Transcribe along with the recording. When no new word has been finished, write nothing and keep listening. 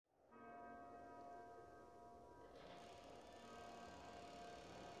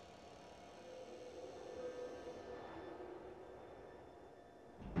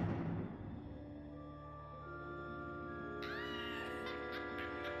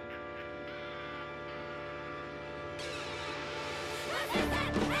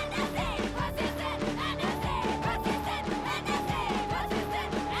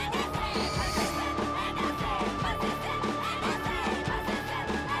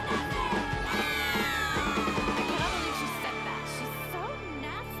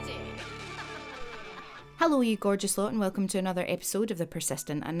Hello, you gorgeous lot, and welcome to another episode of the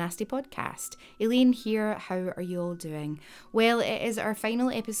Persistent and Nasty podcast. Elaine here. How are you all doing? Well, it is our final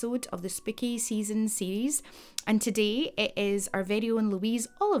episode of the spooky season series, and today it is our very own Louise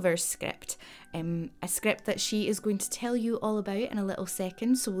Oliver's script. A script that she is going to tell you all about in a little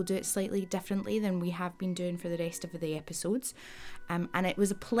second, so we'll do it slightly differently than we have been doing for the rest of the episodes. And it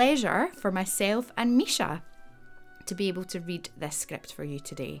was a pleasure for myself and Misha to be able to read this script for you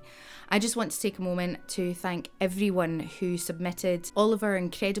today. I just want to take a moment to thank everyone who submitted, all of our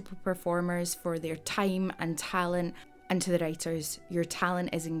incredible performers for their time and talent, and to the writers, your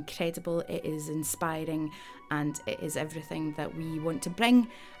talent is incredible, it is inspiring, and it is everything that we want to bring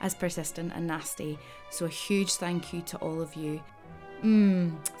as Persistent and Nasty. So a huge thank you to all of you.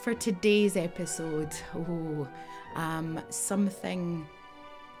 For today's episode, something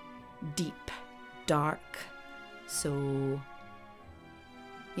deep, dark. So,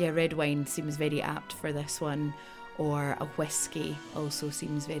 yeah, red wine seems very apt for this one, or a whiskey also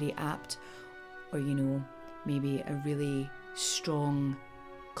seems very apt, or, maybe a really strong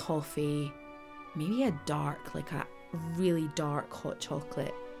coffee, maybe a really dark hot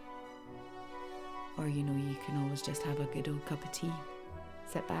chocolate, or, you can always just have a good old cup of tea.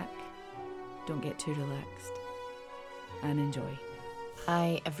 Sit back, don't get too relaxed, and enjoy.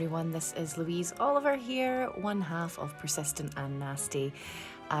 Hi everyone, this is Louise Oliver here, one half of Persistent and Nasty.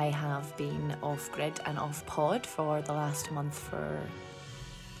 I have been off grid and off pod for the last month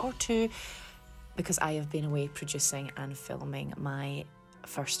or two because I have been away producing and filming my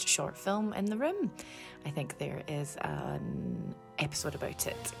first short film in the room. I think there is an episode about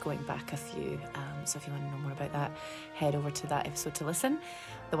it going back a few, so if you want to know more about that, head over to that episode to listen.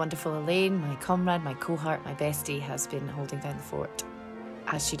 The wonderful Elaine, my comrade, my cohort, my bestie, has been holding down the fort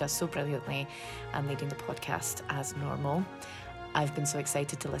as she does so brilliantly and leading the podcast as normal. I've been so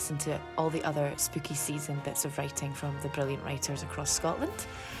excited to listen to all the other spooky season bits of writing from the brilliant writers across Scotland,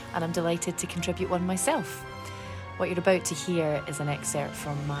 and I'm delighted to contribute one myself. What you're about to hear is an excerpt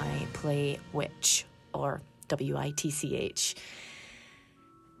from my play Witch, or W.I.T.C.H.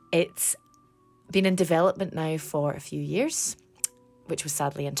 It's been in development now for a few years, which was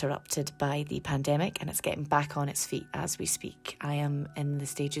sadly interrupted by the pandemic, and it's getting back on its feet as we speak. I am in the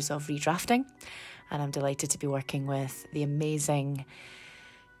stages of redrafting, and I'm delighted to be working with the amazing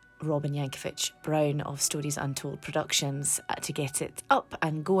Robin Yankovic-Brown of Stories Untold Productions to get it up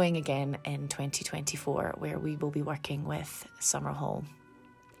and going again in 2024, where we will be working with Summerhall,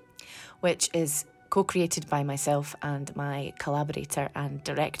 which is co-created by myself and my collaborator and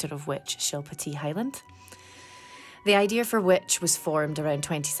director of Witch, Shilpa T. Hyland. The idea for Witch was formed around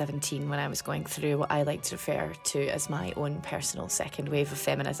 2017 when I was going through what I like to refer to as my own personal second wave of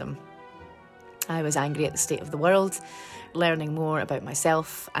feminism. I was angry at the state of the world, learning more about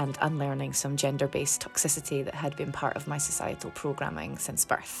myself and unlearning some gender-based toxicity that had been part of my societal programming since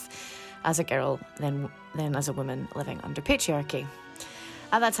birth, as a girl, then as a woman living under patriarchy.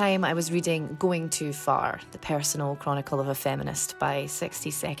 At that time, I was reading Going Too Far, the personal chronicle of a feminist by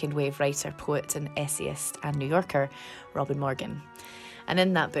 60-second wave writer, poet and essayist and New Yorker Robin Morgan. And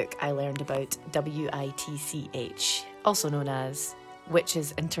in that book, I learned about W.I.T.C.H, also known as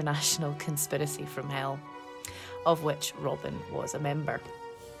Witch's International Conspiracy from Hell, of which Robin was a member.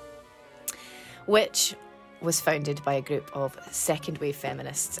 Witch was founded by a group of second-wave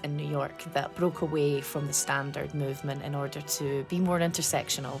feminists in New York that broke away from the standard movement in order to be more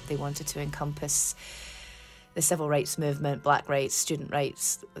intersectional. They wanted to encompass the civil rights movement, black rights, student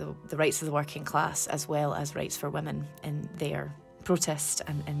rights, the rights of the working class, as well as rights for women in their protest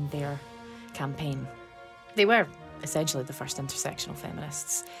and in their campaign. They were essentially the first intersectional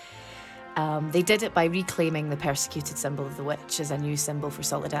feminists. They did it by reclaiming the persecuted symbol of the witch as a new symbol for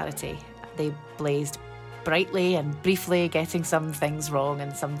solidarity. They blazed brightly and briefly, getting some things wrong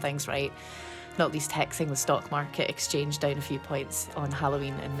and some things right, not least hexing the stock market exchange down a few points on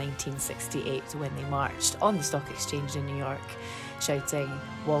Halloween in 1968 when they marched on the stock exchange in New York, shouting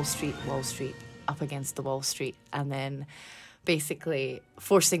Wall Street, up against the Wall Street, and then basically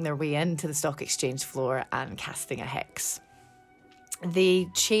forcing their way into the stock exchange floor and casting a hex. They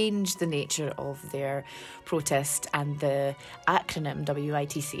changed the nature of their protest and the acronym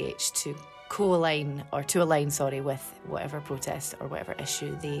W.I.T.C.H to align with whatever protest or whatever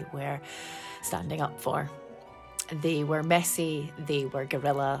issue they were standing up for. They were messy, they were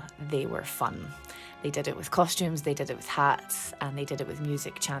guerrilla, they were fun. They did it with costumes, they did it with hats, and they did it with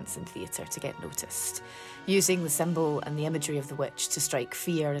music, chants and theatre to get noticed, using the symbol and the imagery of the witch to strike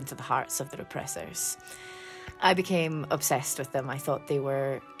fear into the hearts of their oppressors. I became obsessed with them. I thought they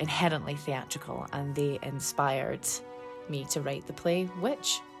were inherently theatrical, and they inspired me to write the play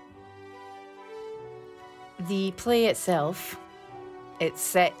Witch. The play itself, it's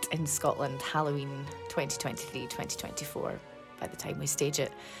set in Scotland, Halloween 2023-2024, by the time we stage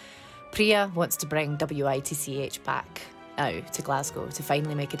it. Priya wants to bring W.I.T.C.H back now to Glasgow to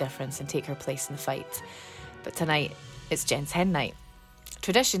finally make a difference and take her place in the fight. But tonight, it's Jen's hen night.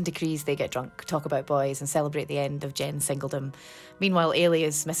 Tradition decrees they get drunk, talk about boys and celebrate the end of Jen's singledom. Meanwhile, Ailey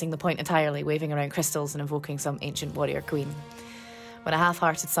is missing the point entirely, waving around crystals and invoking some ancient warrior queen. When a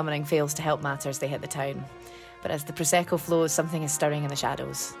half-hearted summoning fails to help matters, they hit the town. But as the Prosecco flows, something is stirring in the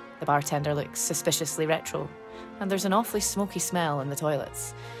shadows. The bartender looks suspiciously retro, and there's an awfully smoky smell in the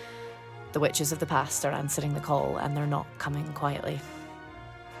toilets. The witches of the past are answering the call, and they're not coming quietly.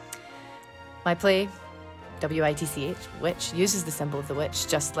 My play, W.I.T.C.H, Witch, uses the symbol of the witch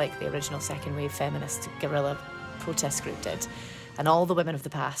just like the original second-wave feminist guerrilla protest group did, and all the women of the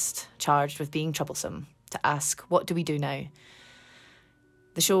past, charged with being troublesome, to ask, what do we do now?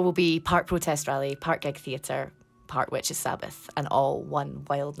 The show will be part protest rally, part gig theatre, part Witches' Sabbath, and all one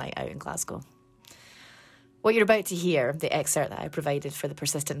wild night out in Glasgow. What you're about to hear, the excerpt that I provided for the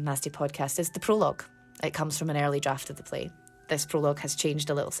Persistent and Nasty podcast, is the prologue. It comes from an early draft of the play. This prologue has changed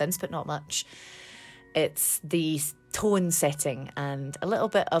a little since, but not much. It's the tone setting and a little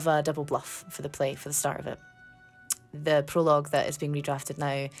bit of a double bluff for the play for the start of it. The prologue that is being redrafted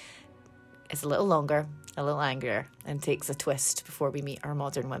now is a little longer, a little angrier, and takes a twist before we meet our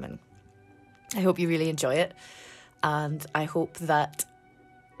modern women. I hope you really enjoy it, and I hope that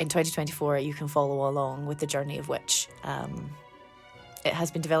in 2024 you can follow along with the journey of Witch. It has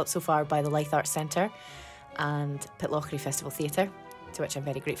been developed so far by the Lithe Arts Centre and Pitlochry Festival Theatre, to which I'm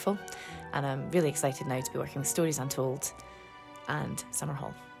very grateful, and I'm really excited now to be working with Stories Untold and Summer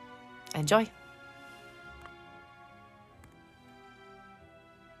Hall. Enjoy!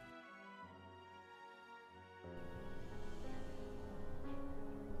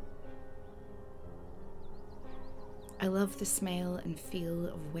 I love the smell and feel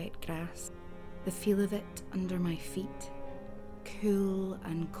of wet grass, the feel of it under my feet, cool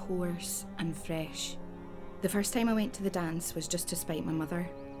and coarse and fresh. The first time I went to the dance was just to spite my mother,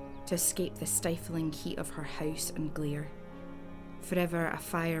 to escape the stifling heat of her house and glare. Forever a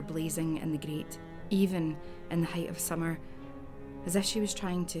fire blazing in the grate, even in the height of summer, as if she was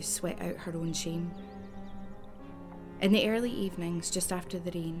trying to sweat out her own shame. In the early evenings, just after the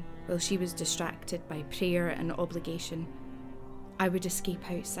rain, while she was distracted by prayer and obligation, I would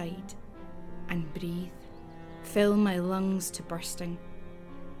escape outside and breathe, fill my lungs to bursting,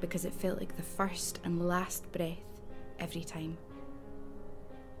 because it felt like the first and last breath every time.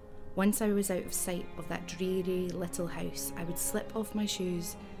 Once I was out of sight of that dreary little house, I would slip off my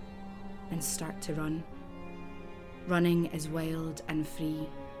shoes and start to run. Running is wild and free.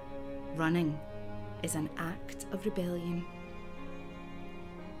 Running is an act of rebellion.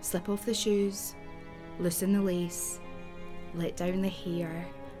 Slip off the shoes, loosen the lace, let down the hair.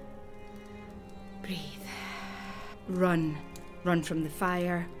 Breathe. Run. Run from the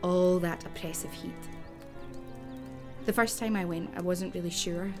fire, all that oppressive heat. The first time I went, I wasn't really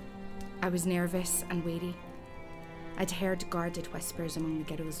sure. I was nervous and wary. I'd heard guarded whispers among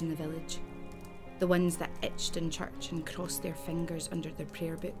the girls in the village, the ones that itched in church and crossed their fingers under their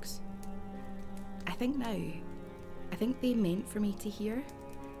prayer books. I think they meant for me to hear.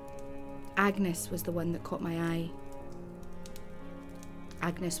 Agnes was the one that caught my eye.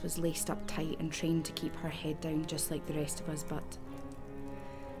 Agnes was laced up tight and trained to keep her head down just like the rest of us, but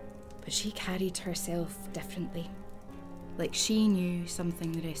she carried herself differently, like she knew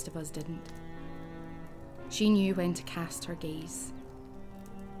something the rest of us didn't. She knew when to cast her gaze.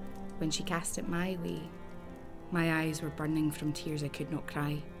 When she cast it my way, my eyes were burning from tears I could not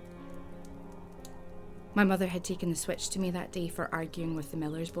cry. My mother had taken the switch to me that day for arguing with the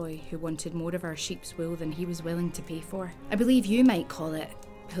miller's boy, who wanted more of our sheep's wool than he was willing to pay for. I believe you might call it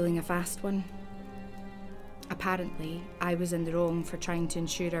pulling a fast one. Apparently, I was in the wrong for trying to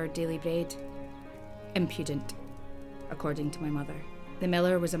ensure our daily bread. Impudent, according to my mother. The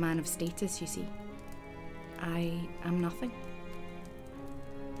miller was a man of status, you see. I am nothing.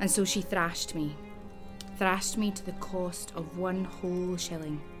 And so she thrashed me to the cost of 1 whole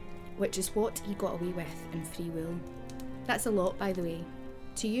shilling, which is what he got away with in free will. That's a lot, by the way.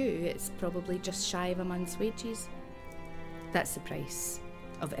 To you, it's probably just shy of a month's wages. That's the price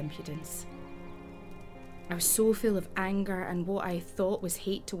of impudence. I was so full of anger and what I thought was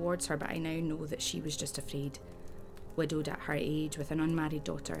hate towards her, but I now know that she was just afraid. Widowed at her age with an unmarried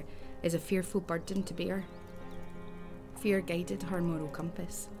daughter is a fearful burden to bear. Fear guided her moral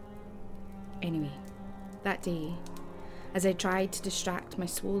compass. Anyway, that day, as I tried to distract my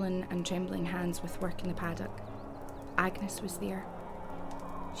swollen and trembling hands with work in the paddock, Agnes was there.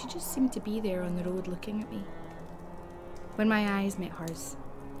 She just seemed to be there on the road looking at me. When my eyes met hers,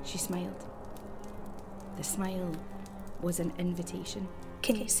 she smiled. The smile was an invitation.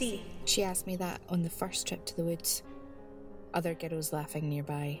 Can you see? She asked me that on the first trip to the woods. Other girls laughing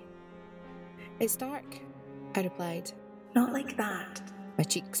nearby. It's dark, I replied. Not like that. My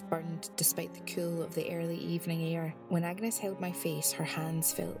cheeks burned despite the cool of the early evening air. When Agnes held my face, her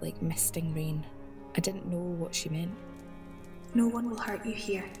hands felt like misting rain. I didn't know what she meant. No one will hurt you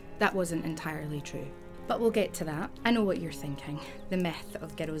here. That wasn't entirely true. But we'll get to that. I know what you're thinking. The myth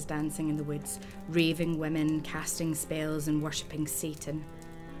of girls dancing in the woods, raving women, casting spells and worshipping Satan.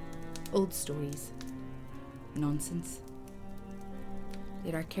 Old stories. Nonsense.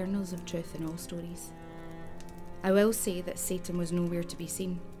 There are kernels of truth in all stories. I will say that Satan was nowhere to be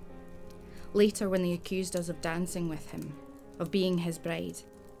seen. Later, when they accused us of dancing with him, of being his bride,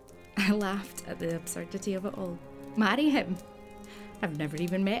 I laughed at the absurdity of it all. Marry him? I've never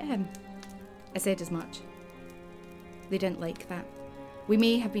even met him. I said as much. They didn't like that. We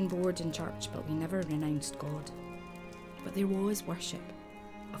may have been bored in church, but we never renounced God. But there was worship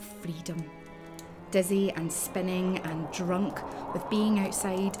of freedom. Dizzy and spinning and drunk with being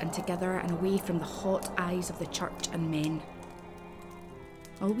outside and together and away from the hot eyes of the church and men.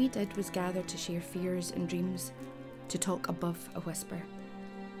 All we did was gather to share fears and dreams, to talk above a whisper.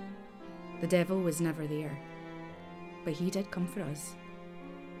 The devil was never there, but he did come for us.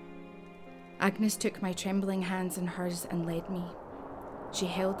 Agnes took my trembling hands in hers and led me. She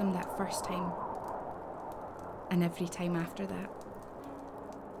held them that first time, and every time after that.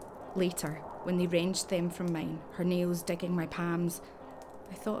 Later, when they wrenched them from mine, her nails digging my palms,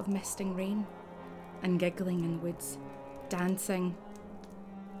 I thought of misting rain and giggling in the woods, dancing,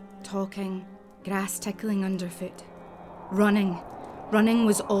 talking, grass tickling underfoot, running. Running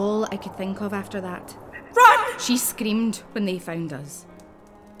was all I could think of after that. Run! She screamed when they found us.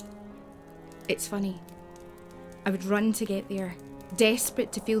 It's funny. I would run to get there,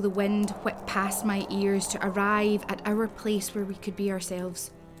 desperate to feel the wind whip past my ears to arrive at our place where we could be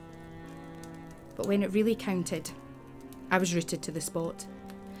ourselves. But when it really counted, I was rooted to the spot.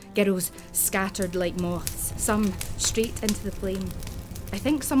 Girls scattered like moths, some straight into the flame. I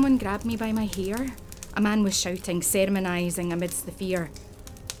think someone grabbed me by my hair. A man was shouting, sermonising amidst the fear.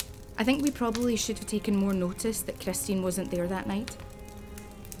 I think we probably should have taken more notice that Christine wasn't there that night.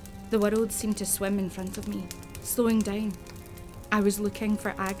 The world seemed to swim in front of me, slowing down. I was looking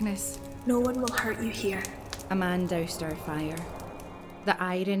for Agnes. No one will hurt you here. A man doused our fire. The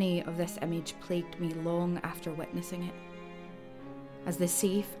irony of this image plagued me long after witnessing it. As the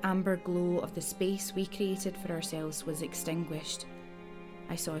safe amber glow of the space we created for ourselves was extinguished,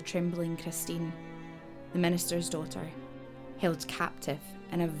 I saw a trembling Christine, the minister's daughter, held captive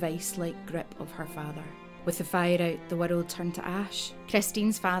in a vice-like grip of her father. With the fire out, the world turned to ash.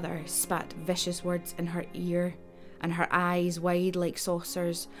 Christine's father spat vicious words in her ear, and her eyes wide like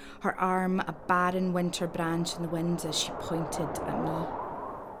saucers, her arm a barren winter branch in the wind as she pointed at me.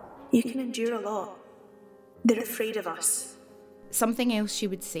 You can endure a lot. They're afraid of us. Something else she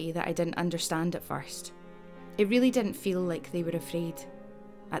would say that I didn't understand at first. It really didn't feel like they were afraid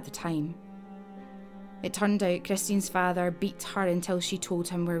at the time. It turned out Christine's father beat her until she told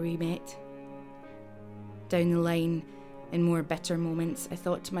him where we met. Down the line, in more bitter moments, I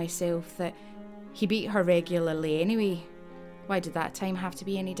thought to myself that he beat her regularly anyway. Why did that time have to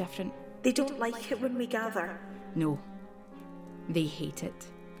be any different? They don't like it when we gather. No, they hate it.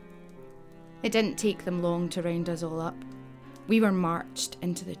 It didn't take them long to round us all up. We were marched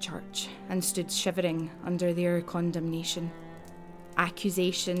into the church and stood shivering under their condemnation.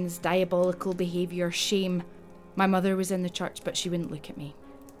 Accusations, diabolical behaviour, shame. My mother was in the church, but she wouldn't look at me.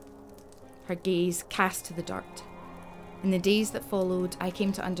 Her gaze cast to the dirt. In the days that followed, I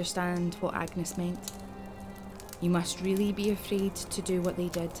came to understand what Agnes meant. You must really be afraid to do what they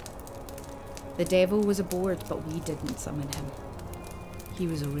did. The devil was aboard, but we didn't summon him. He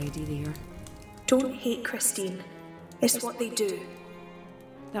was already there. Don't hate Christine. It's what they do.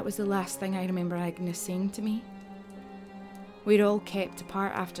 That was the last thing I remember Agnes saying to me. We'd all kept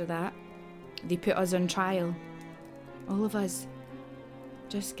apart after that. They put us on trial. All of us.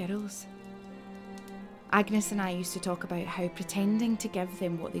 Just girls. Agnes and I used to talk about how pretending to give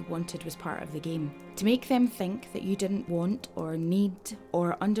them what they wanted was part of the game. To make them think that you didn't want or need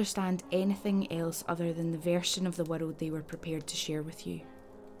or understand anything else other than the version of the world they were prepared to share with you.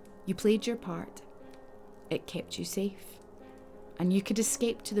 You played your part. It kept you safe. And you could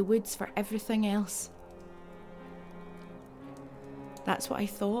escape to the woods for everything else. That's what I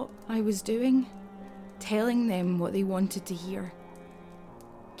thought I was doing. Telling them what they wanted to hear.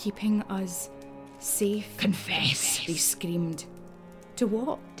 Keeping us safe. Confess, they screamed. To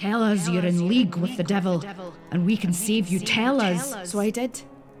what? Tell us you're in league with the devil, and we can save you. Tell us. So I did.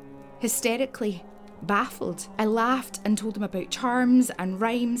 Hysterically, baffled. I laughed and told them about charms and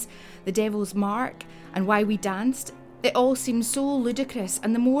rhymes, the devil's mark, and why we danced. It all seemed so ludicrous,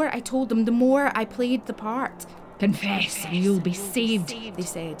 and the more I told them, the more I played the part. Confess and you'll be saved, They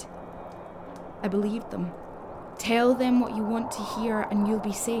said. I believed them. Tell them what you want to hear and you'll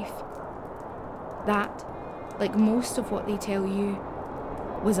be safe. That, like most of what they tell you,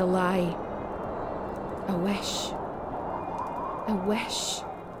 was a lie. A wish. A wish.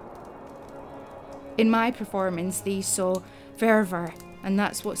 In my performance, they saw fervour, and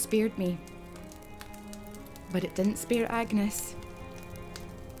that's what spared me. But it didn't spare Agnes.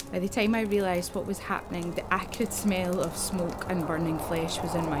 By the time I realised what was happening, the acrid smell of smoke and burning flesh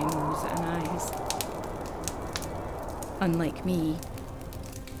was in my nose and eyes. Unlike me,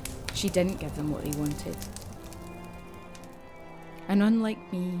 she didn't give them what they wanted. And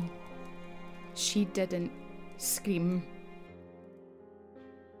unlike me, she didn't scream.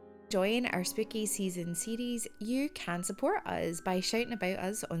 Enjoying our spooky season series, you can support us by shouting about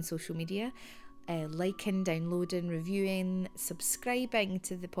us on social media, liking, downloading, reviewing, subscribing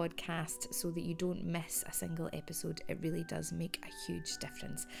to the podcast so that you don't miss a single episode. It really does make a huge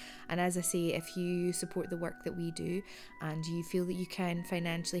difference. And as I say, if you support the work that we do and you feel that you can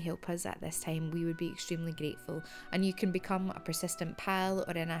financially help us at this time, we would be extremely grateful. And you can become a persistent pal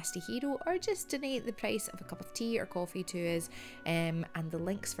or a nasty hero, or just donate the price of a cup of tea or coffee to us, and the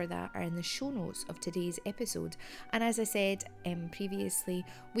links for that are in the show notes of today's episode. And as I said previously,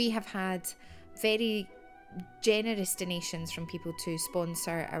 we have had very generous donations from people to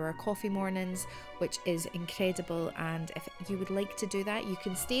sponsor our coffee mornings, which is incredible. And if you would like to do that, you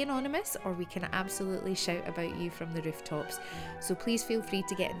can stay anonymous, or we can absolutely shout about you from the rooftops. So please feel free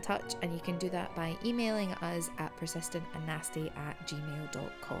to get in touch, and you can do that by emailing us at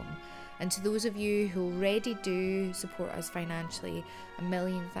persistentandnasty@gmail.com. And to those of you who already do support us financially, a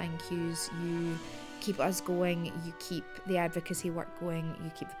million thank yous. You keep us going, you keep the advocacy work going,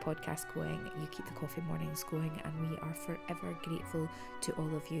 you keep the podcast going, you keep the coffee mornings going, and we are forever grateful to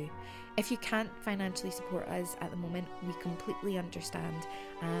all of you. If you can't financially support us at the moment, we completely understand,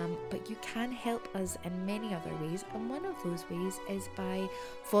 but you can help us in many other ways, and one of those ways is by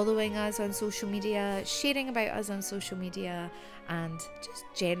following us on social media, sharing about us on social media, and just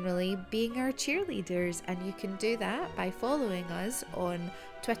generally being our cheerleaders. And you can do that by following us on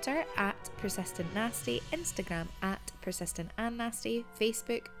Twitter at Persistent Nasty, Instagram at Persistent and Nasty,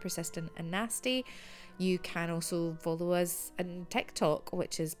 Facebook Persistent and Nasty. You can also follow us on TikTok,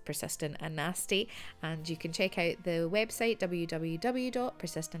 which is Persistent and Nasty, and you can check out the website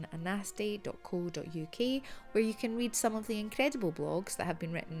www.persistentandnasty.co.uk, where you can read some of the incredible blogs that have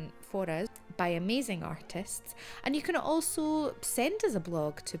been written for us by amazing artists. And you can also send us a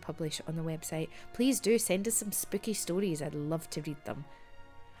blog to publish on the website. Please do send us some spooky stories. I'd love to read them.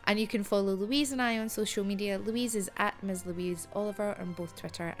 And you can follow Louise and I on social media. Louise is at Ms. Louise Oliver on both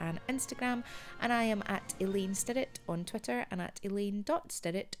Twitter and Instagram, and I am at Elaine Stirrett on Twitter and at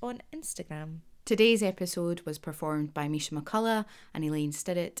Elaine.Stirrett on Instagram. Today's episode was performed by Misha McCullough and Elaine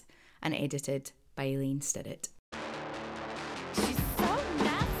Stirrett, and edited by Elaine Stirrett.